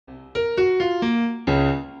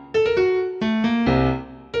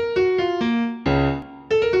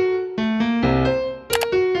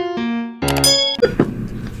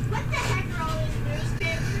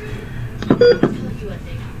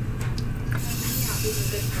Hey,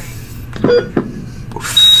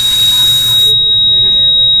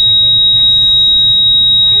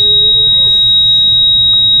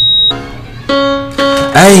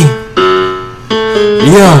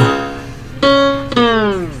 yeah.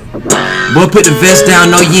 Boy, put the vest down,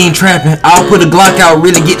 no you ain't trapping. I'll put a Glock out,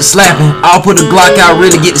 really get to slapping. I'll put a Glock out,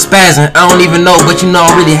 really get to spazzing. I don't even know, but you know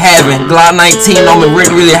I'm really having. Glock 19 on me,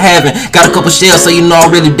 really having. Got a couple shells, so you know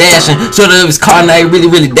I'm really dashing. Shot up his car, now he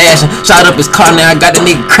really dashing. Shot up his car, now I got the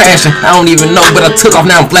nigga crashing. I don't even know, but I took off,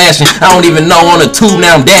 now I'm flashing. I don't even know, on the tube,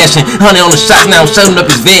 now I'm dashing. 100 on the shots, now I'm shutting up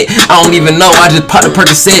his vet. I don't even know, I just popped the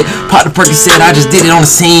Percocet. I just did it on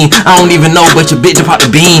the scene. I don't even know, but your bitch just popped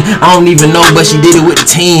the bean. I don't even know, but she did it with the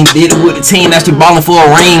team. Now she ballin' for a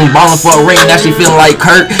ring, now she feeling like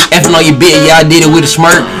Kirk. Effing on your bitch, yeah, I did it with a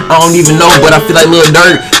smirk. I don't even know, but I feel like Lil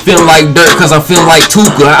Dirt. Feeling like dirt, cause I'm feeling like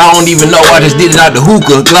Tuka. I don't even know, I just did it out the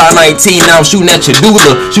hookah. Glock 19, now I'm shooting at your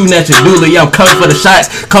doula. Yeah, I'm coming for the shots.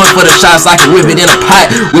 I can whip it in a pot.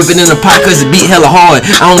 Cause it beat hella hard.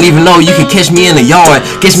 I don't even know, you can catch me in the yard.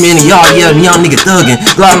 Yeah, young nigga thuggin'.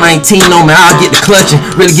 Glock 19 on me, I'll get the clutching.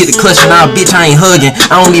 Really get the clutching, nah, bitch, I ain't hugging.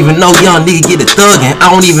 I don't even know, young nigga get the thuggin'. I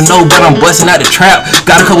don't even know, but I'm busting out the trap.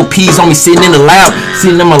 Got a couple P's on me sitting in the lap.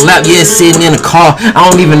 Yeah, sitting in the car. I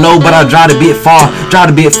don't even know, but I drive a bit far.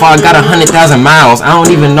 I got 100,000 miles. I don't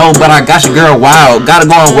even know, but I got your girl wild. Got her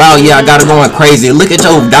going wild, yeah, I got her going crazy. Look at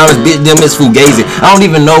your diamonds, bitch, them is fugazi. I don't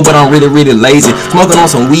even know, but I'm really lazy. Smoking on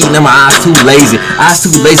some weed, now my eyes too lazy.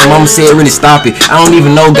 Mama said really stop it. I don't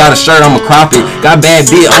even know, got a shirt, I'ma crop it. Got bad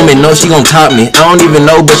bitch on me, know she gon' top me. I don't even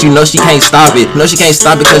know, but you know she can't stop it. No, she can't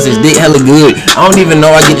stop it cause it's dick hella good. I don't even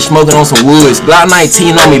know, I get to smoking on some woods. Glock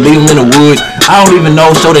 19 on me, leave him in the woods. I don't even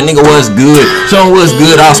know, show that nigga what's good. Show him what's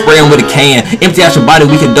good, I'll spray him with a can. Empty out your body,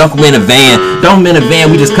 we can dunk him in a van. Dunk him in a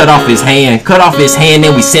van, we just cut off his hand.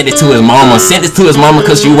 Then we sent it to his mama.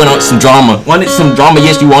 Cause she went on some drama. Wanted some drama,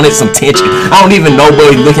 yes, you wanted some tension. I don't even know,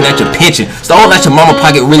 but he's looking at your pension. Stole out your mama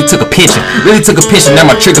pocket, really took a picture. Now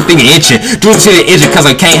my trigger finger itching. Drew to the engine cause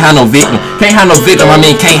I can't have no victim. I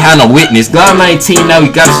mean can't have no witness. Glock 19, now we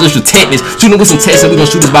got a social tetanus. Shooting with some tests, we gon'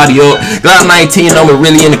 shoot his body up. Glock 19 on me,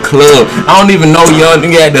 really in the club. I don't even know, young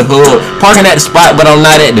nigga at the hood. Parking at the spot, but I'm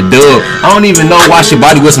not at the dub. I don't even know, wash your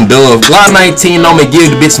body with some Dove. Glock 19 on me,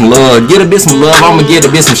 give the bitch some love. I'ma give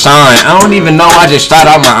the bitch some shine. I don't even know, I just shot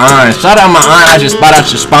out my iron. I just spot out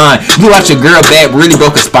your spine. Blew out your girl back, really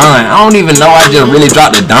broke her spine. I don't even know, I just really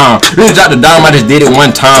dropped the dime. I just did it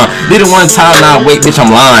one time. Now wait, bitch,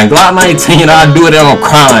 I'm lying. Glock 19, I do it and I'm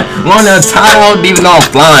crying. One at a time, I don't even know I'm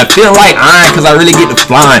flying. Feel like iron, cause I really get to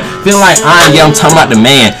flying. Feel like iron, yeah, I'm talking about the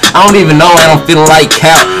man. I don't even know, and I'm feeling like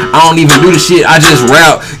Cap. I don't even do the shit, I just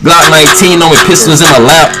rap. Glock 19 on me, pistols in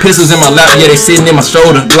my lap, yeah, they sitting in my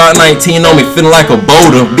shoulder. Glock 19 on me, feeling like a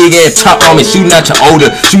boulder. Big ass chop on me, shooting at your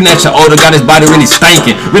odor. Got his body really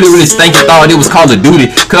stinking. Really stinking, thought it was Call of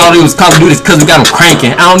Duty. Cause we got him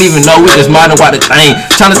cranking. I don't even know, we just minding about the thing.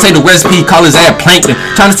 Trying to say the recipe, call his ass plankton.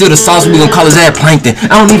 Trying to steal the sauce, we gon' call his ass plankton.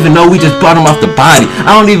 I don't even know, we just brought him off the body.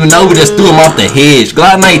 I don't even know, we just threw him off the hedge.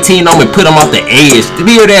 Glock 19 on me, put him off the edge.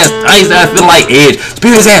 Spirit ass twice, now I feel like Edge.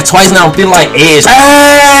 Spirit ass twice, now I'm feeling like Edge.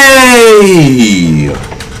 Hey!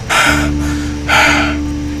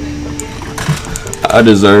 I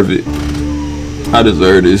deserve it. I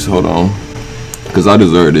deserve this. Hold on. Cause I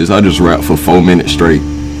deserve this. I just rapped for 4 minutes straight.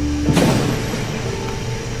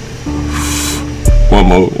 One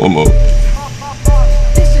more.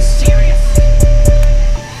 This is serious.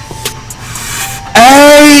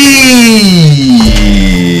 Hey!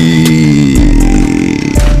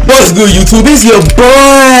 What's good, YouTube? It's your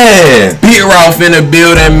boy Beat Ralph in the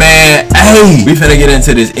building, man. Hey, we finna get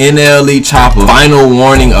into this NLE Choppa final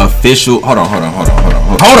warning official. Hold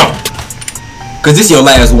on. Cause this your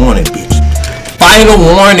last warning, bitch. Final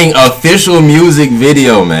warning official music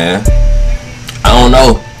video, man. I don't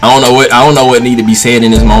know what need to be said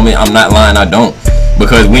in this moment. I'm not lying, I don't.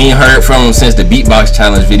 Because we ain't heard from him since the beatbox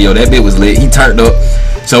challenge video. That bit was lit. He turned up.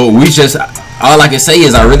 So we just, all I can say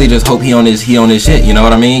is I really just hope he on his shit. You know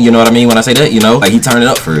what I mean? You know what I mean when I say that? You know, like he turned it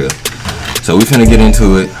up for real. So we finna get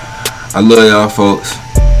into it. I love y'all folks.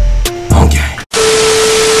 Okay.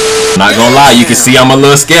 Not gonna lie, you can see I'm a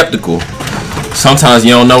little skeptical. Sometimes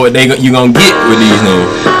you don't know what you gonna get with these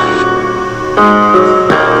niggas.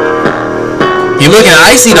 He looking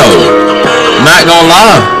icy though. Not gonna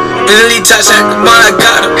lie. NLE Choppa,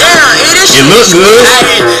 it look good.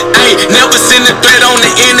 I never seen a threat on the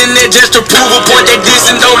internet just to prove a point that this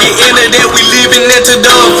and don't get into that. We leaving it to the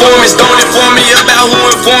informants. Don't inform me about who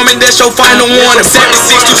informing. That's your final warning.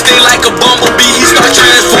 762 sting like a bumblebee. He start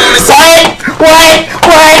transforming. What?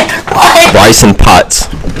 Bryson Potts.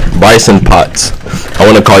 Bryson Potts. I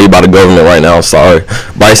want to call you by the government right now. Sorry,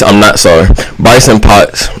 Bryson. I'm not sorry. Bryson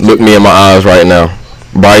Potts. Look me in my eyes right now.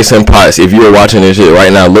 Bryson Potts, if you are watching this shit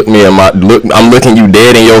right now, look me in my look. I'm looking you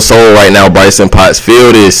dead in your soul right now, Bryson Potts.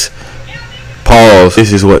 Feel this. Pause.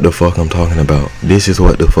 This is what the fuck I'm talking about. This is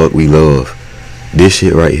what the fuck we love. This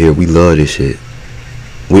shit right here, we love this shit.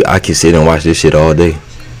 I can sit and watch this shit all day.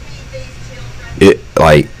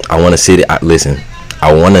 I want to sit. Listen,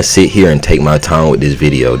 I want to sit here and take my time with this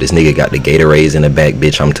video. This nigga got the Gatorades in the back,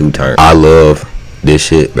 bitch. I'm too turned. I love this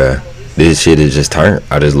shit, bruh. This shit is just turned.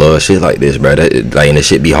 I just love shit like this, bruh. And this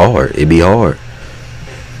shit be hard. It be hard.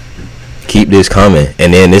 Keep this coming.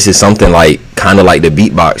 And then this is something like, kind of like the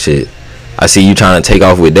beatbox shit. I see you trying to take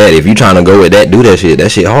off with that. If you trying to go with that, do that shit. That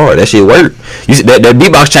shit hard. That shit work. You see, that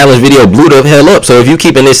beatbox challenge video blew the hell up. So if you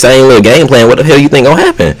keeping this same little game plan, what the hell you think gonna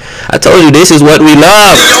happen? I told you this is what we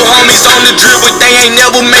love. Your homies on the drip, but they ain't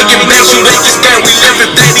never make it back. You make it stand. We live if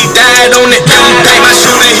that he died on the impact. My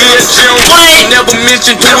shooter here, Jim. Never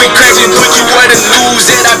mentioned till we crashing. Put you where the news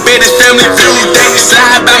at. I bet his family feud. They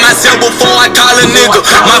slide by myself before I call a nigga.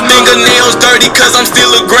 My fingernails dirty cause I'm still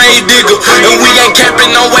a grave digger. And we ain't capping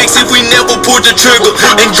no wax if we never pulled the trigger.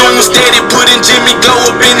 And June steady putting Jimmy Glow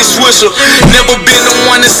up in his swisher. Never been the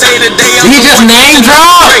one to say today I'm He just name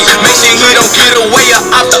dropped. Make sure he don't get away.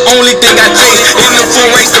 I'm the only thing I chase. In the full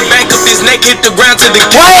race, the back of his neck hit the ground to the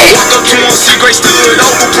cage. Walk up to him, secret stood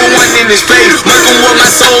over, put one in his face. Looking what my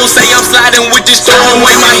soul say, I'm sliding with this throwing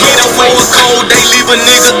away. My heat up for a cold, they leave a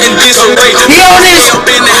nigga in disarray. He on this. Up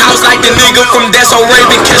in the house like the nigga from That's So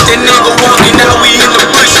Raven. Catch that nigga walking, now we in the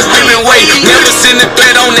bushes, screaming wait. Never seen a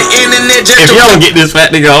threat on the internet. Just If y'all don't get this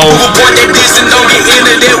fat nigga home, report that this and don't get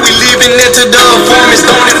into that. We leaving it to the informants.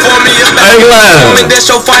 Don't inform me about it. That's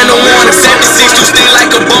your final warning. 76 to sting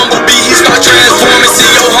like a bumblebee. He start transforming.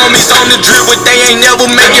 See your homies on the drip, but they ain't never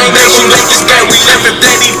make it back. You like this guy, we left it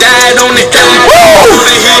that he died on the hill.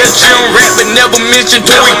 He a gym rat, but never mentioned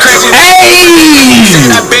till we crashing.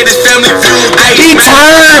 I bet his family feud. He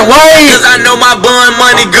turned white. Cause I know my bun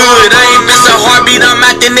money good. I ain't miss a heartbeat. I'm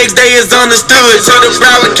out the next day is understood. So the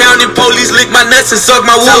Broward County police lick my nuts and suck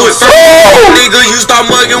my wood. Nigga, you start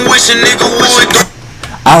mugging, wish a nigga would.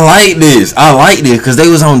 I like this because they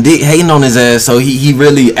was on Dick hating on his ass. So he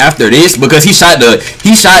really, after this, because he shot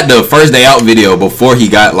the first day out video before he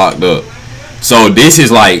got locked up. So this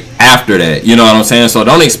is like after that, you know what I'm saying? So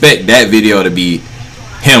don't expect that video to be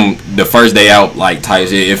him the first day out like type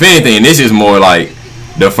shit. If anything, this is more like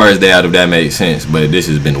the first day out, if that makes sense. But this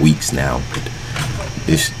has been weeks now.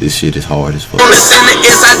 This shit is hard as fuck. He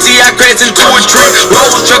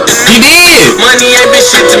did. Money ain't been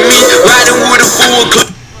shit to me. Riding with a full clip.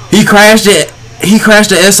 He crashed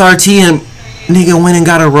the SRT and nigga went and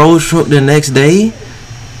got a road truck the next day.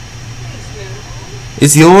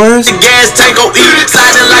 It's yours? The gas tank go eat,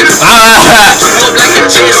 sliding like a up like a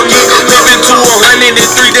jet ski. Living to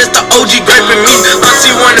 103, that's the OG graping me. Auntie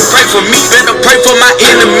wanna pray for me, better pray for my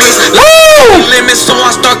enemies. Limits, so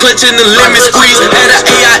I start clutching the limit squeeze. Had an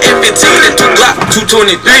AR-15 and 2 Glock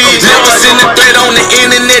 223. Never seen a threat on the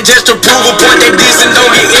internet just to prove a point. They decent, don't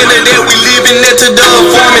get into that. We leaving it to the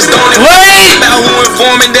informants. Don't inform about who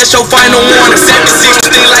informing, that's your final warning. 76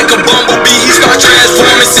 sting like a bumblebee, he start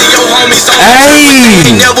transforming. See your homies on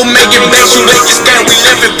he never make it back. You like this guy, we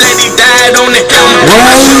left it that he died on the album.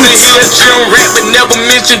 He a gym rat, but never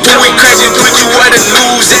mentioned till we crashing. Put you where the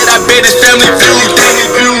news at. I bet his family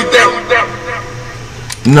feud that.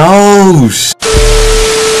 No.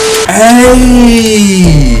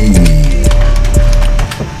 Hey.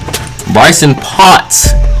 Bryson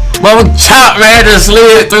Potts. Mama Chop, man, just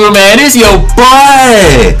slid through, man. This your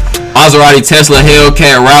boy. Maserati, Tesla,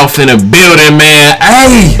 Hellcat, Ralph in the building, man.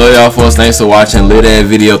 Hey! So y'all folks, thanks for watching. Lit that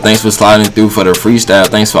video. Thanks for sliding through for the freestyle.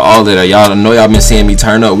 Thanks for all of that. Y'all know y'all been seeing me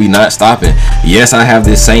turn up. We not stopping. Yes, I have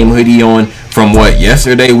this same hoodie on from what?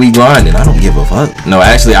 Yesterday we grinding. I don't give a fuck. No,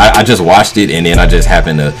 actually, I just watched it and then I just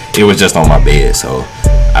happened to, it was just on my bed. So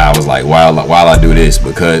I was like, while I do this,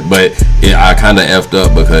 I kind of effed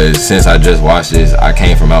up because since I just watched this, I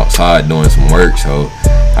came from outside doing some work. So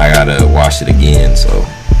I gotta watch it again. So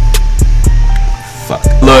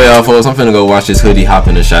look, y'all folks, I'm finna go watch this hoodie, hop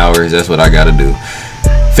in the showers. That's what I gotta do.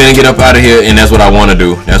 Finna get up out of here, and that's what I want to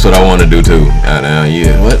do. That's what I want to do too.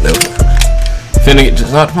 Yeah, what the? Finna get,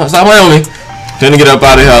 stop playing on me. Finna get up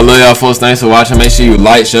out of here. I love y'all folks. Thanks for watching. Make sure you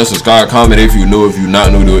like, share, subscribe, comment if you new. If you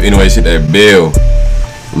not new to it, anyway, hit that bell.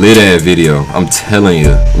 Lit that video. I'm telling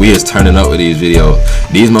you, we is turning up with these videos.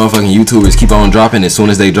 These motherfucking YouTubers keep on dropping. As soon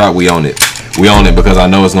as they drop, we own it. We own it because I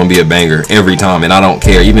know it's gonna be a banger every time, and I don't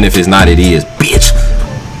care. Even if it's not, it is, bitch.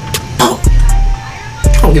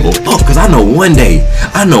 Oh, don't give a fuck, cause I know one day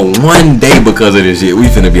because of this shit, we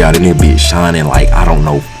finna be out in this bitch shining like I don't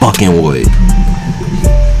know fucking what.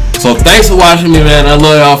 So thanks for watching me, man. I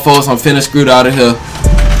love y'all folks. I'm finna screwed out of here.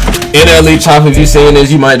 NLE Choppa, if you saying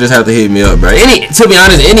this, you might just have to hit me up, bro. To be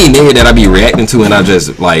honest, any nigga that I be reacting to and I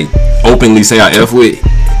just like openly say I F with,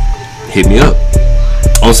 hit me up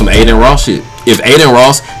on some Aiden Ross shit. If Aiden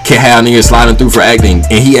Ross can have niggas sliding through for acting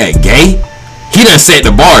and he act gay, he done set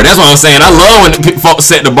the bar. That's what I'm saying. I love when folks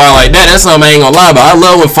set the bar like that. That's something I ain't gonna lie about. I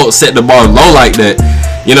love when folks set the bar low like that.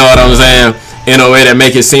 You know what I'm saying? In a way that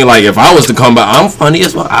make it seem like if I was to come back, I'm funny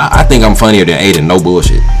as well. I think I'm funnier than Aiden. No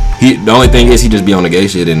bullshit. The only thing is he just be on the gay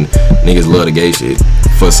shit and niggas love the gay shit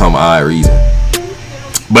for some odd reason.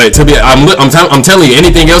 But to be, I'm telling you,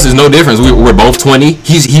 anything else is no difference. We're both 20.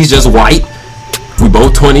 He's just white. We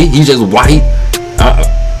both 20. He's just white.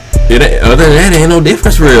 Other than that, ain't no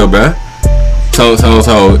difference for real, bruh. So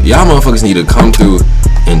y'all motherfuckers need to come through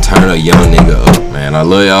and turn a young nigga up, man. I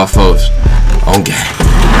love y'all folks. On game.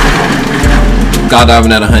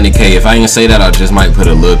 Skydiving at 100K. If I ain't say that, I just might put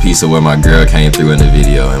a little piece of where my girl came through in the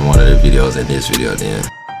video, in one of the videos, in this video then.